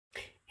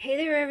Hey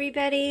there,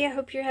 everybody. I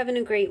hope you're having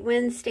a great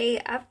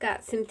Wednesday. I've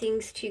got some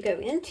things to go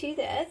into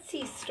the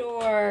Etsy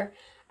store.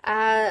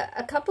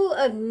 A couple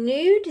of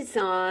new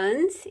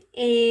designs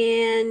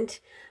and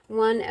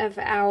one of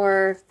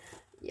our,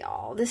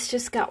 y'all, this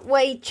just got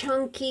way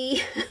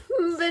chunky,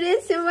 but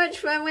it's so much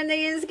fun when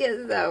they just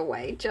get so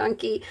way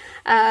chunky.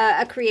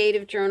 A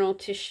creative journal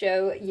to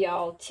show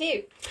y'all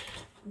too.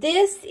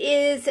 This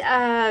is,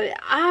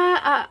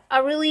 I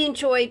really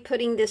enjoyed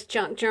putting this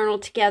junk journal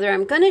together.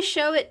 I'm going to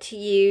show it to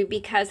you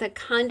because I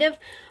kind of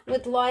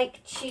would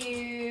like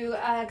to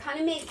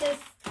kind of make this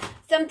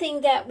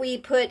something that we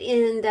put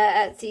in the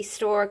Etsy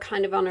store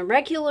kind of on a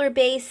regular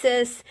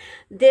basis.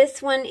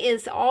 This one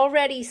is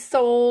already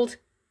sold.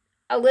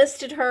 I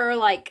listed her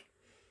like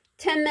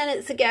 10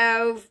 minutes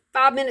ago,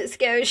 5 minutes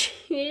ago.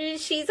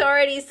 She's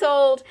already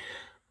sold.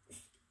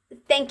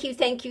 Thank you,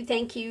 thank you,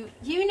 thank you.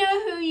 You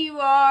know who you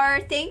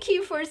are. Thank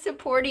you for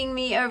supporting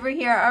me over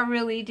here. I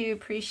really do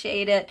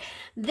appreciate it.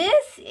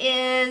 This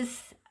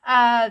is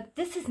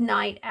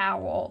Night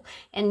Owl,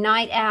 and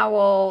Night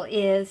Owl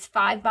is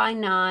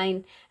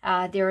 5x9.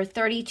 There are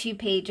 32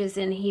 pages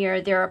in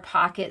here. There are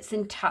pockets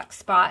and tuck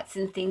spots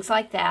and things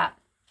like that.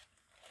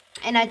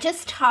 And I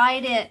just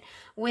tied it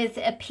with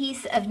a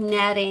piece of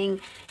netting.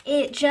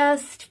 It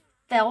just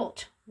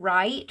felt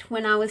right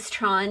when I was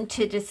trying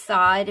to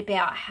decide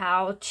about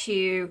how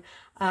to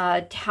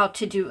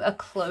do a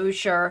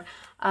closure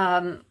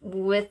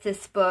with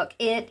this book.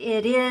 It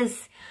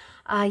is,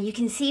 you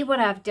can see what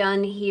I've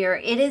done here.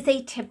 It is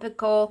a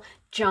typical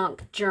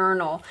junk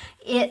journal.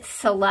 It's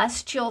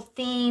celestial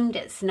themed,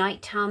 it's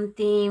nighttime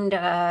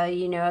themed,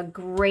 you know, a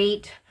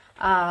great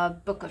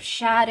book of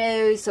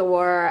shadows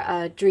or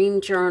a dream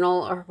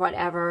journal or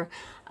whatever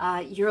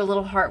your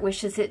little heart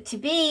wishes it to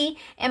be.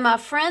 And my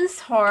friend's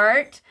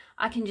heart,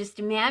 I can just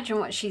imagine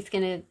what she's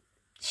gonna,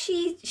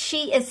 she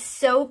is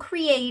so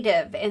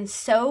creative and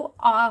so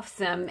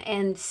awesome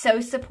and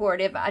so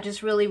supportive. I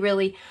just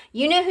really,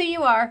 you know who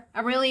you are. I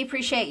really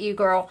appreciate you,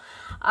 girl.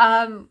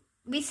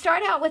 We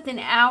start out with an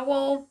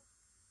owl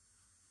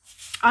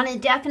on a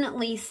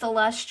definitely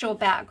celestial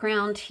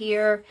background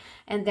here,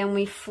 and then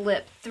we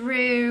flip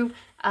through.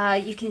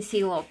 You can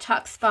see little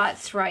tuck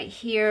spots right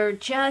here,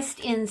 just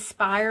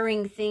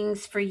inspiring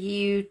things for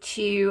you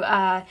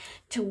to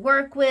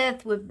work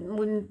with.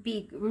 Would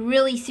be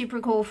really super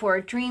cool for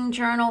a dream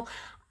journal.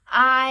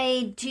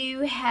 I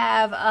do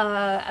have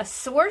a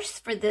source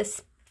for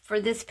this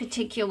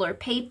particular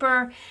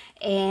paper,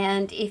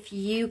 and if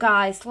you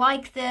guys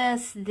like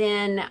this,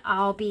 then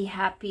I'll be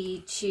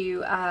happy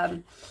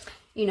to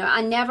you know,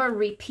 I never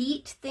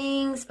repeat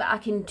things, but I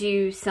can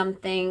do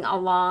something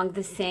along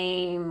the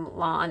same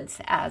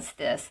lines as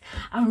this.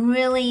 I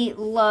really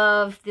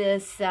love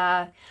this.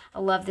 I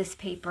love this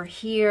paper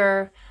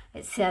here.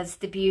 It says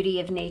the beauty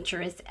of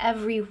nature is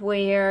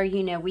everywhere.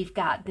 You know, we've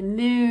got the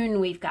moon,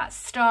 we've got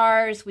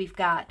stars, we've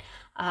got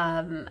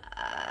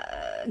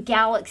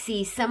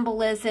galaxy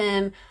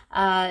symbolism,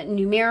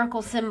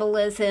 numerical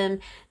symbolism.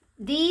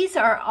 These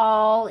are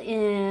all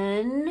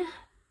in,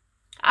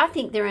 I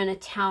think they're in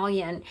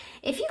Italian.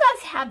 If you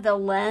guys have the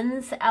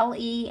Lens,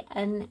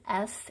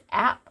 L-E-N-S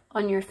app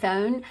on your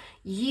phone,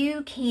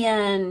 you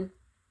can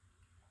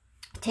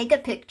take a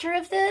picture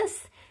of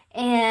this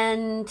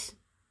and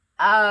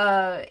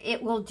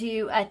it will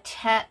do a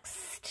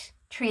text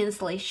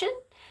translation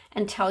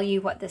and tell you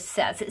what this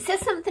says. It says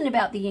something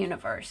about the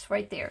universe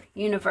right there,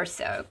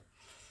 universo.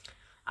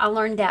 I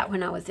learned that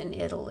when I was in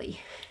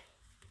Italy.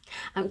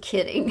 I'm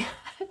kidding.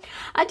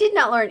 I did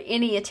not learn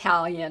any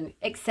Italian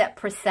except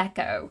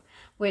Prosecco,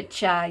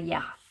 which,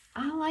 yeah,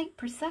 I like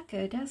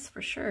Prosecco, that's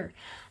for sure.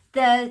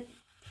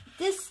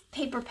 This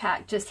paper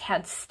pack just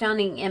had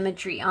stunning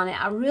imagery on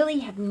it. I really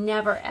have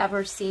never,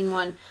 ever seen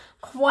one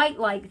quite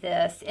like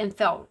this and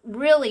felt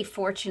really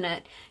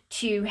fortunate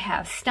to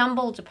have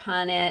stumbled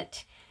upon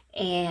it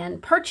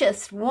and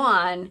purchased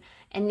one.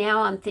 And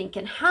now I'm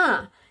thinking,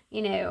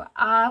 you know,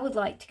 I would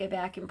like to go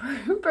back and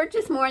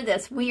purchase more of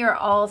this. We are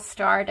all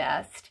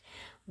stardust.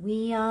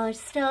 We are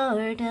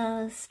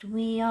stardust.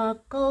 We are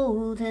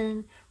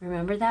golden.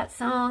 Remember that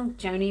song?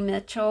 Joni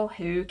Mitchell.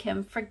 Who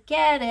can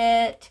forget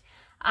it?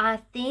 I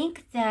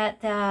think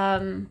that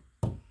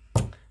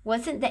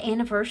wasn't the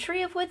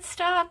anniversary of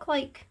Woodstock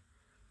like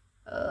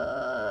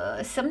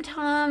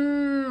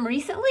sometime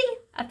recently,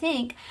 I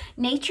think.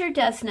 Nature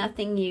does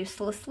nothing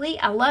uselessly.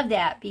 I love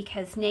that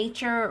because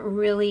nature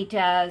really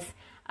does.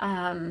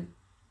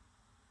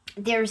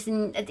 There's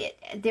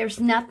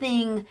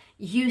nothing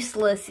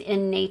useless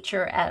in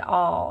nature at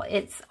all.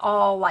 It's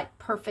all like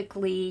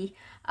perfectly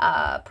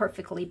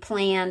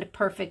planned,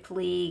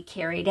 perfectly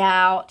carried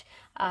out.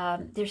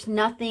 There's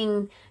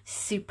nothing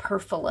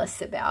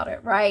superfluous about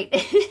it, right?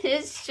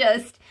 It's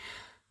just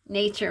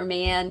nature,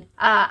 man.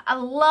 I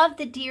love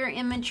the deer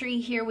imagery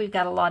here. We've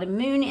got a lot of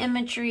moon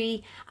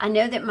imagery. I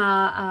know that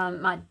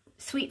my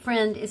sweet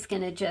friend is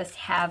going to just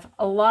have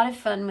a lot of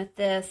fun with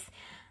this.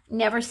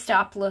 Never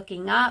stop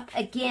looking up.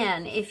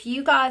 Again, if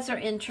you guys are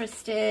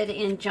interested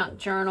in junk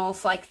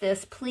journals like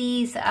this,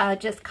 please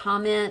just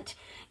comment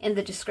in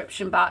the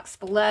description box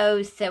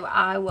below. So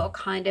I will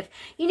kind of,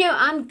 you know,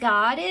 I'm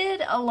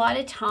guided a lot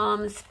of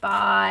times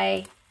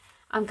by,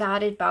 I'm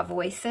guided by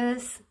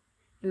voices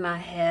in my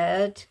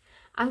head.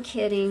 I'm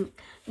kidding.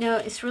 No,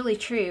 it's really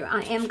true.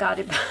 I am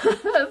guided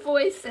by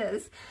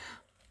voices.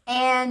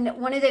 And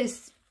one of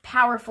those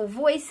powerful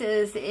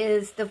voices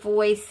is the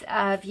voice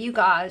of you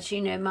guys,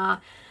 you know,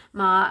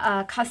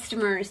 my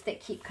customers that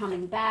keep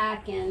coming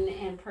back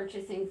and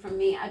purchasing from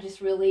me. I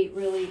just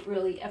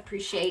really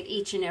appreciate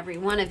each and every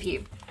one of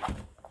you.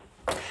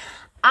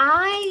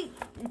 I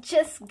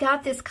just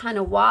got this kind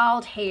of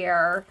wild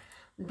hair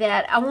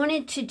that I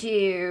wanted to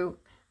do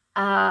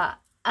a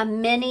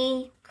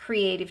mini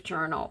creative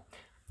journal.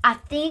 I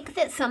think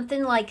that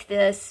something like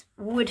this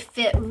would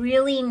fit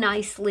really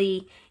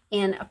nicely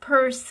in a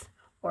purse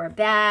or a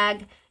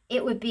bag.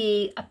 It would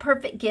be a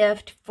perfect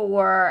gift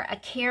for a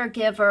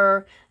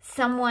caregiver,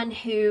 someone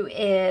who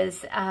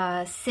is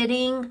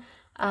sitting,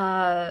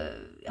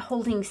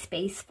 holding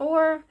space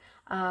for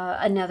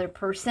another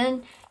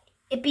person.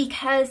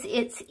 Because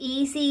it's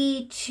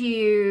easy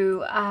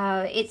to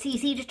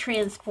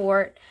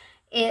transport.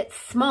 It's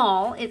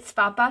small. It's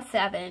 5 by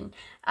 7.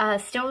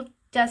 Still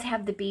does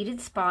have the beaded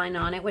spine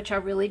on it, which I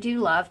really do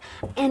love.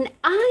 And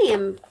I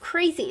am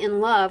crazy in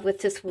love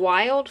with this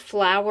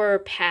wildflower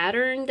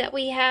pattern that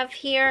we have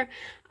here.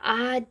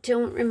 I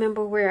don't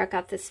remember where I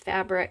got this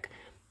fabric.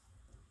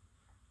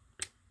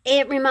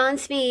 It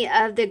reminds me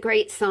of the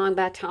great song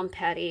by Tom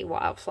Petty,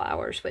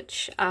 Wildflowers,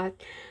 which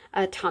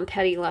Tom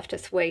Petty left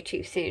us way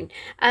too soon.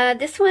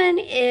 This one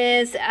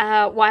is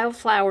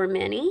Wildflower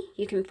Mini.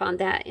 You can find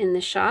that in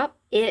the shop.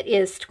 It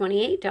is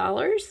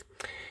 $28.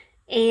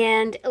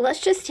 And let's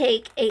just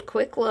take a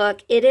quick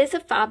look. It is a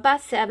 5 by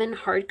 7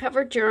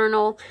 hardcover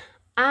journal.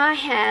 I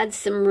had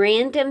some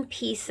random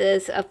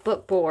pieces of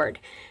book board.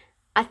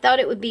 I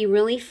thought it would be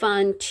really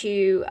fun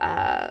to,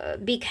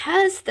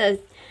 because the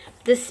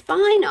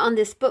spine on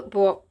this book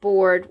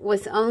board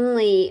was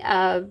only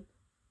an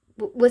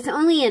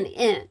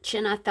inch,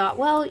 and I thought,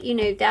 well, you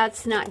know,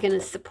 that's not going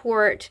to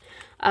support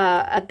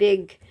a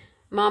big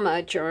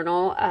mama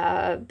journal,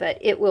 but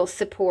it will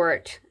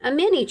support a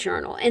mini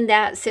journal,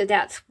 and so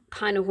that's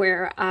kind of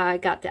where I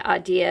got the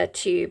idea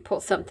to pull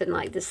something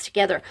like this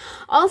together.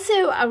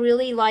 Also, I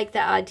really like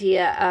the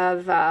idea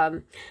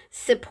of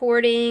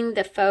supporting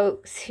the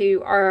folks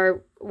who are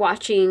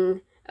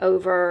watching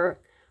over.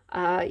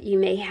 You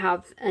may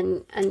have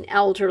an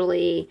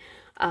elderly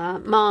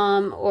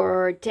mom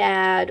or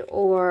dad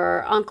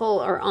or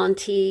uncle or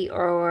auntie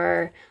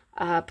or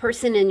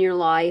person in your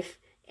life,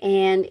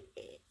 and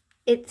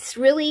it's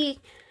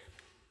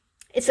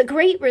a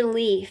great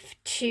relief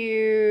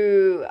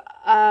to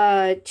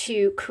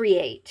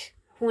create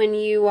when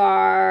you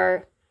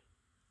are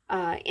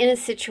in a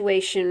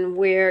situation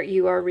where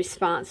you are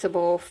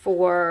responsible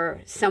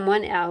for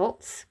someone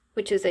else,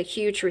 which is a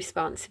huge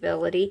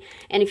responsibility.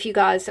 And if you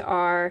guys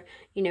are,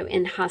 you know,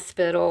 in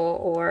hospital,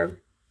 or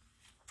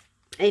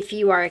if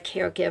you are a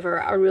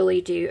caregiver, I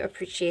really do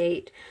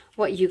appreciate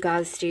what you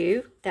guys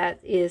do. That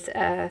is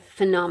a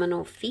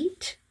phenomenal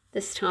feat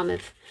this time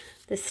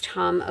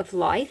of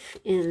life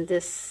in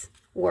this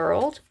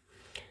world.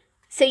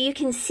 So you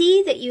can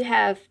see that you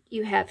have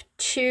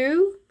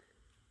 2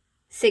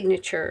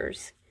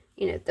 signatures.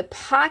 You know, the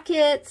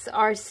pockets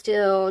are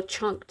still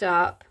chunked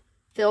up,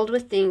 filled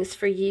with things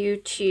for you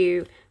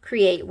to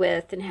create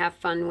with and have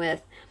fun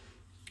with.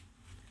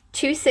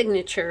 2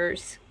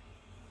 signatures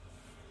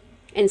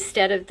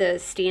instead of the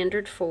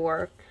standard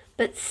 4,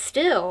 but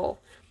still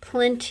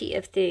plenty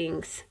of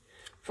things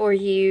for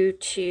you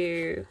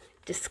to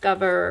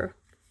discover,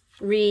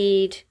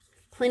 read,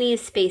 plenty of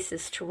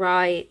spaces to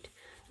write,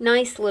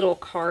 nice little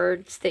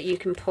cards that you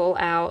can pull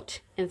out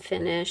and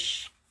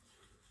finish.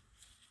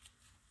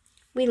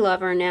 We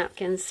love our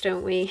napkins,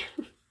 don't we?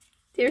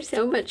 They're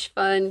so much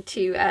fun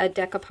to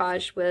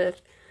decoupage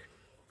with.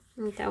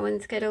 And that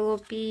one's got a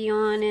little bee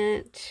on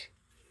it.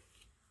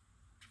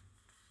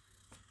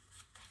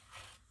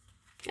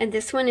 And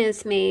this one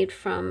is made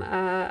from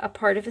a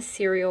part of a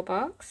cereal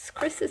box.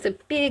 Chris is a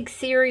big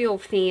cereal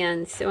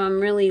fan, so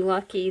I'm really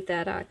lucky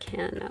that I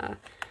can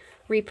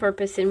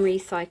repurpose and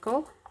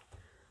recycle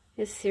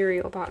his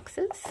cereal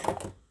boxes.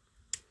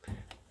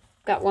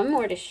 Got one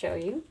more to show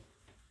you.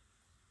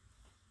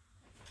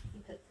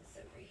 Put this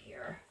over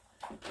here.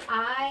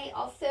 I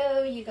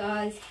also, you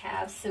guys,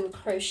 have some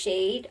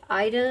crocheted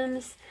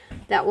items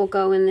that will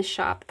go in the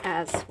shop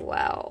as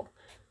well.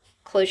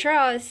 Close your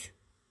eyes.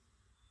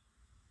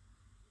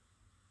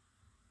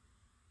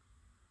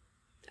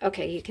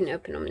 Okay, you can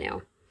open them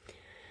now.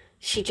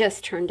 She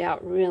just turned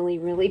out really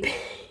big.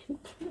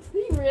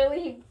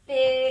 Really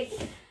big.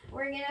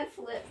 We're going to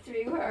flip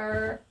through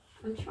her.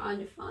 I'm trying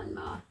to find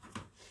my...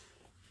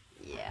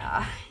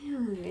 Yeah.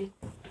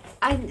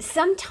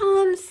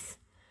 Sometimes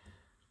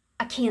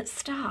I can't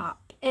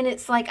stop. And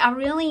it's like I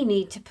really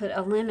need to put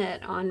a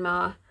limit on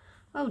my...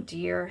 Oh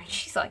dear,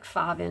 she's like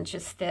 5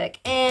 inches thick.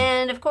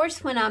 And of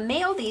course, when I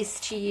mail these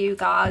to you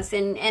guys,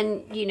 and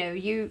you know,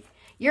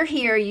 you're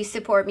here, you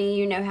support me,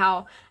 you know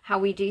how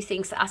we do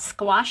things. I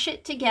squash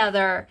it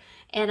together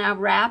and I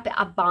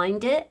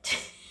bind it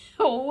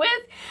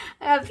with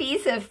a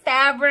piece of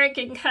fabric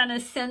and kind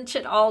of cinch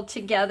it all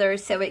together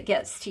so it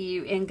gets to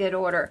you in good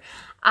order.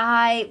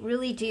 I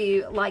really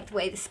do like the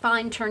way the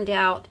spine turned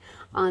out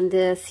on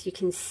this. You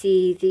can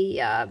see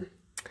the, I'm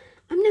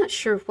not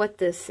sure what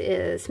this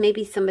is.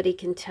 Maybe somebody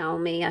can tell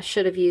me. I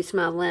should have used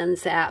my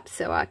lens app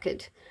so I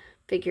could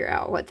figure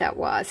out what that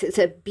was. It's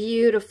a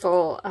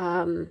beautiful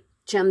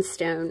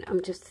gemstone.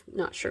 I'm just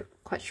not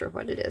quite sure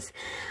what it is.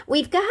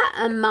 We've got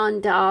a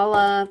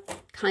mandala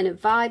kind of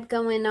vibe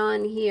going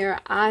on here.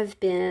 I've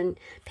been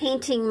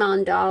painting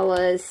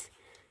mandalas,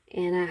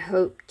 and I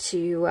hope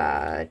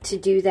to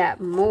do that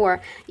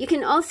more. You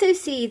can also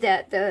see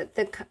that the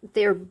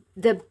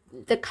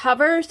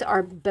covers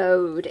are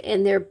bowed,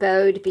 and they're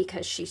bowed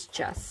because she's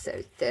just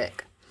so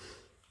thick.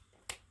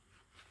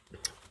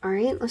 All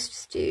right, let's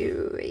just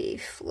do a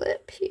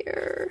flip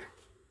here.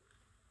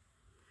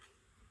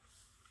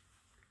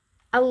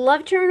 I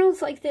love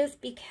journals like this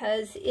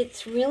because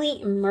it's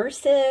really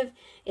immersive,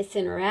 it's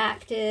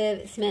interactive,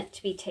 it's meant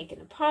to be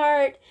taken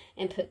apart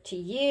and put to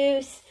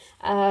use.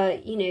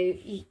 You know,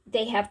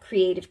 they have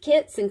creative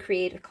kits and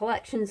creative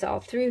collections all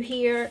through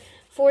here.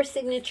 4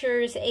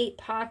 signatures, 8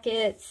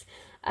 pockets.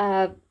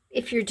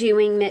 If you're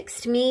doing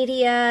mixed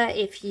media,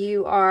 if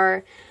you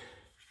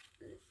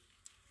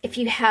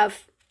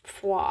have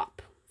FWOP,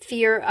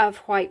 fear of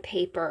white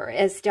paper,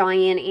 as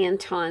Diane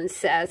Anton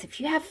says. If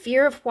you have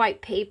fear of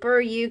white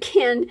paper, you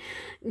can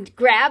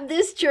grab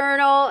this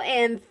journal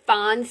and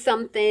find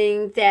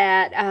something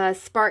that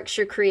sparks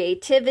your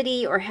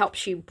creativity or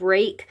helps you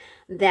break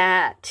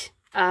that,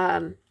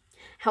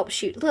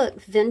 helps you,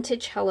 look,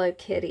 vintage Hello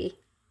Kitty.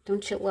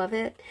 Don't you love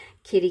it?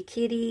 Kitty,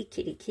 kitty,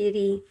 kitty,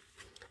 kitty.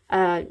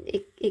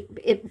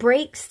 It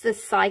breaks the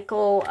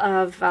cycle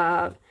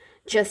of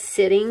just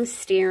sitting,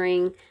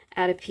 staring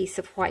at a piece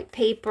of white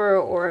paper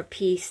or a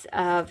piece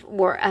of,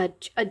 or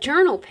a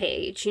journal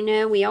page. You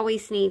know, we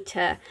always need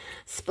to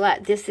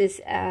split. This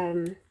is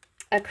a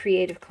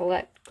creative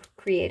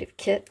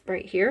kit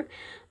right here.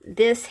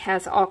 This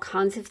has all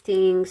kinds of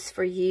things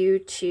for you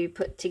to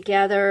put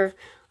together,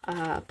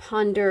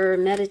 ponder,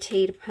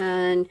 meditate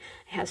upon. It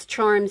has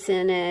charms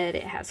in it.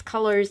 It has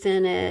colors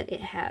in it. It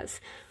has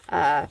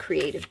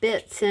creative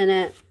bits in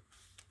it.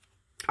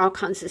 All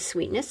kinds of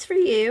sweetness for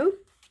you.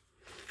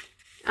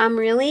 I'm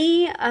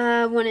really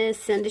want to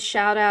send a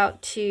shout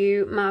out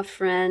to my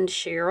friend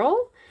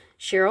Cheryl.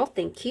 Cheryl,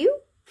 thank you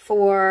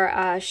for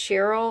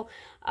Cheryl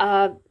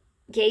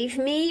gave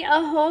me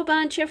a whole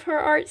bunch of her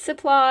art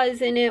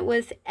supplies, and it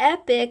was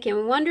epic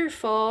and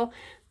wonderful.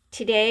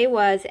 Today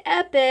was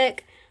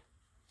epic.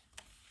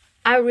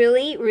 I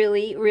really,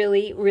 really,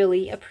 really,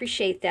 really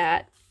appreciate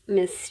that,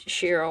 Miss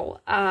Cheryl.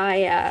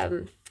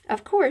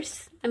 Of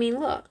course, I mean,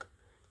 look.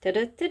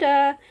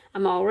 Da-da-da-da.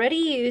 I'm already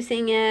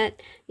using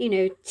it. You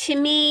know, to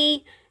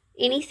me,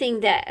 anything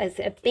that is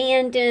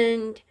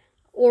abandoned,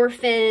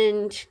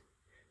 orphaned,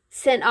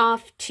 sent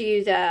off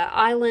to the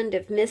island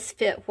of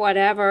misfit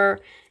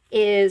whatever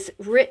is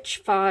rich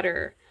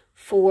fodder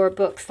for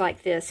books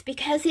like this,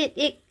 because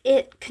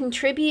it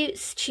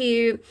contributes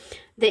to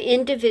the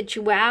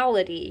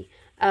individuality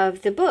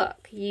of the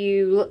book.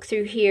 You look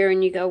through here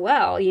and you go,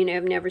 well, you know,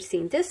 I've never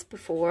seen this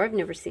before. I've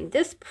never seen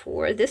this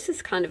before. This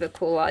is kind of a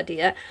cool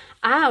idea.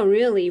 I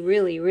really,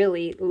 really,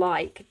 really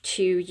like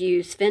to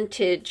use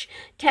vintage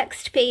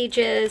text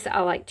pages. I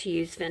like to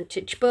use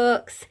vintage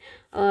books.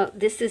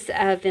 This is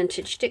a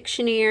vintage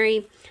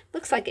dictionary.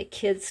 Looks like a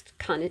kid's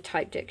kind of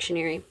type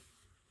dictionary.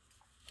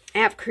 I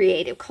have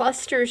creative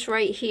clusters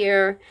right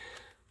here.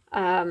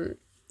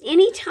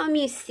 Anytime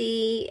you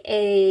see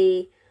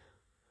a,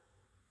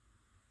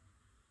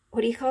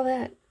 what do you call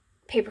that?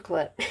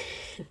 Paperclip.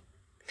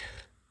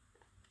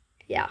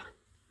 Yeah,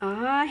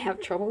 I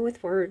have trouble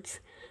with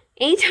words.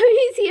 Anytime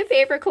you see a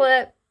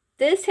paperclip,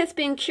 this has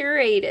been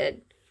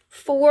curated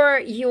for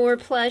your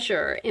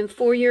pleasure and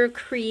for your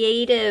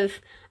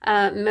creative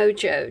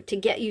mojo to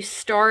get you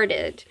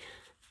started.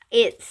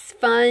 It's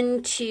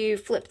fun to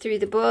flip through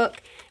the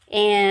book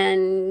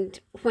and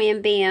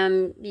wham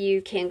bam, you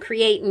can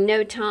create in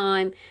no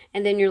time,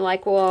 and then you're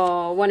like,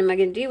 well, what am I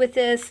going to do with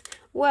this?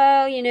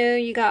 Well, you know,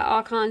 you got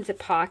all kinds of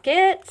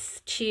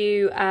pockets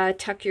to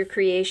tuck your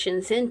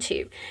creations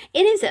into.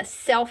 It is a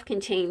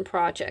self-contained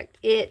project.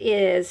 It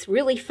is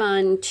really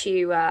fun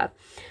to,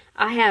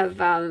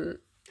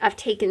 I've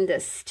taken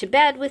this to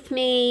bed with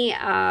me.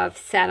 I've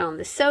sat on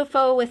the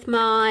sofa with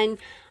mine.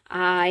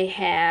 I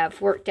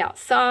have worked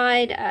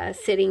outside,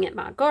 sitting at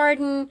my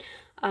garden.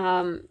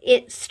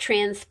 It's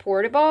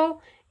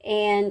transportable,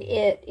 and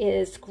it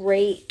is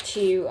great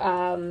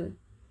to,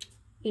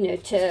 you know,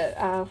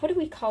 to, what do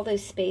we call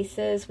those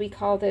spaces? We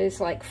call those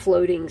like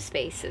floating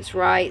spaces,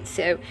 right?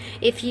 So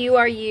if you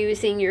are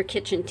using your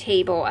kitchen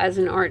table as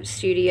an art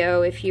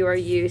studio, if you are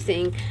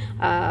using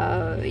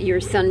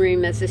your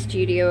sunroom as a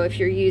studio, if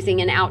you're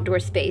using an outdoor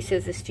space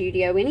as a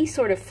studio, any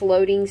sort of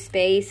floating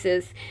space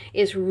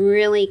is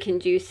really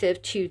conducive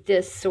to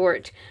this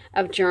sort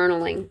of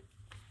journaling.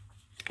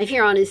 if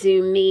you're on a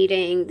Zoom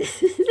meeting,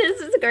 this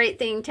is a great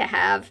thing to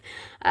have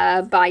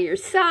by your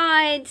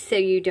side so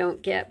you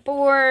don't get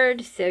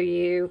bored.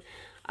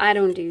 I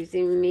don't do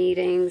Zoom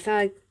meetings.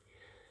 I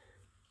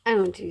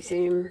don't do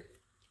Zoom.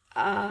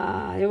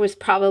 There was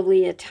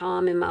probably a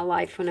time in my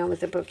life when I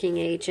was a booking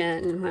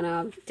agent and when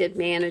I did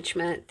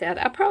management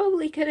that I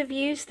probably could have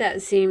used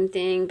that Zoom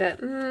thing, but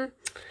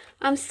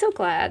I'm so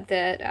glad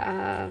that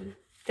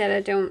I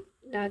don't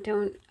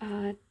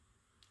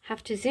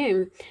have to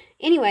Zoom.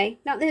 Anyway,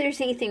 not that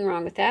there's anything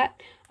wrong with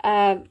that.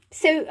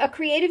 So a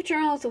creative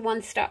journal is a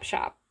one-stop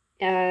shop.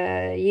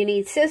 You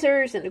need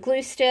scissors and a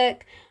glue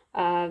stick.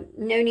 No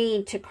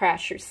need to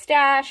crash your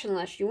stash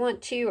unless you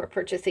want to or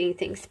purchase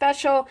anything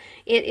special.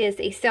 It is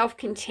a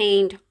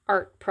self-contained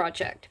art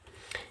project.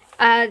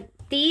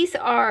 These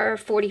are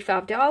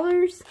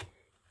 $45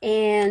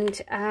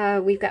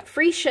 and we've got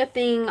free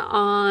shipping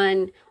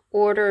on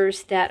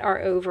orders that are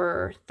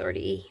over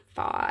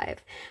 $35.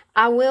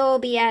 I will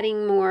be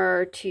adding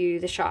more to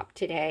the shop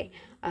today.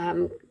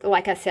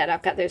 Like I said,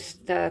 I've got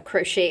the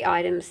crochet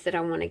items that I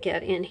want to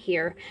get in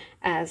here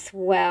as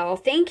well.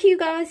 Thank you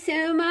guys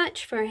so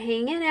much for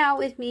hanging out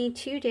with me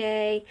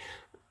today.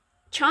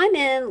 Chime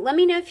in. Let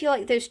me know if you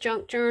like those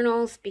junk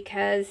journals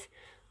because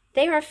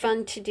they are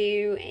fun to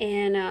do,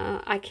 and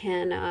I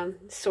can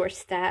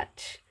source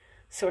that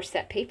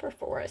paper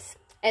for us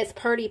as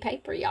party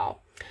paper,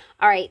 y'all.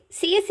 All right,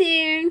 see you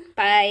soon.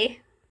 Bye.